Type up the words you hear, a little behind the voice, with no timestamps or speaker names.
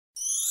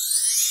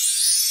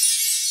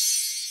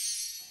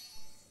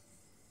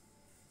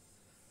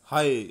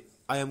Hi,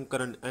 I am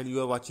Karan and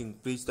you are watching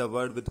Preach the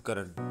Word with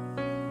Karan.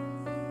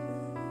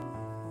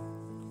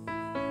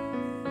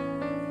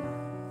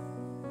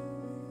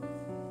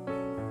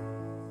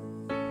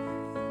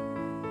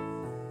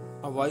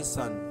 A wise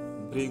son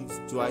brings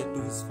joy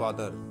to his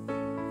father,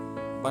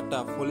 but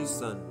a foolish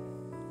son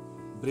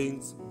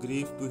brings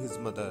grief to his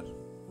mother.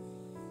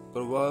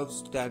 Proverbs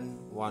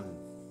 10:1.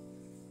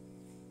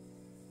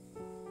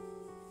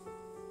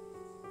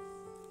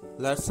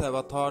 Let's have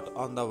a thought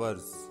on the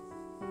verse.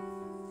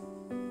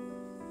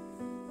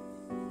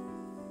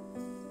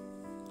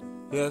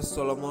 Here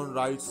Solomon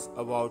writes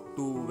about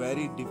two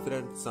very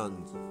different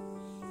sons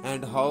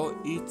and how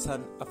each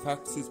son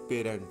affects his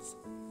parents.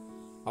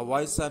 A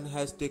wise son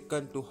has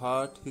taken to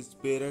heart his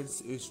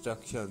parents'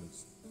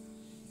 instructions.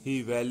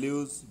 He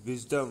values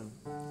wisdom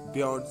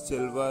beyond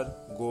silver,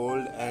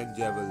 gold, and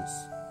jewels.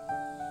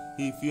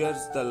 He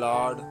fears the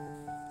Lord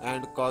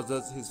and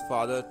causes his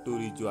father to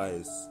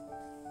rejoice.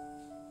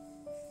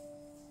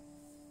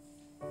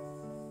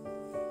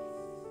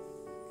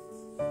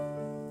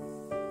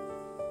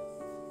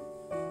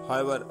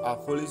 However, a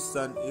foolish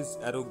son is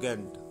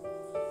arrogant,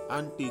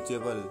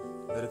 unteachable,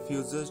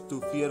 refuses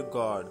to fear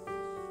God,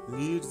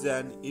 leads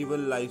an evil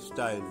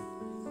lifestyle,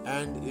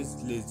 and is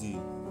lazy.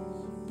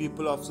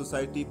 People of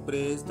society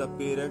praise the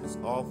parents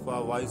of a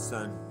wise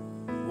son,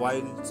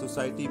 while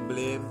society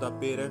blame the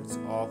parents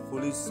of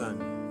foolish son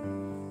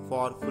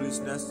for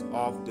foolishness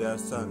of their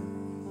son.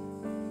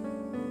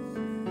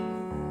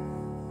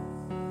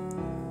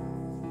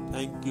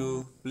 Thank you.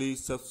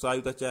 Please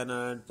subscribe the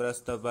channel and press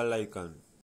the bell icon.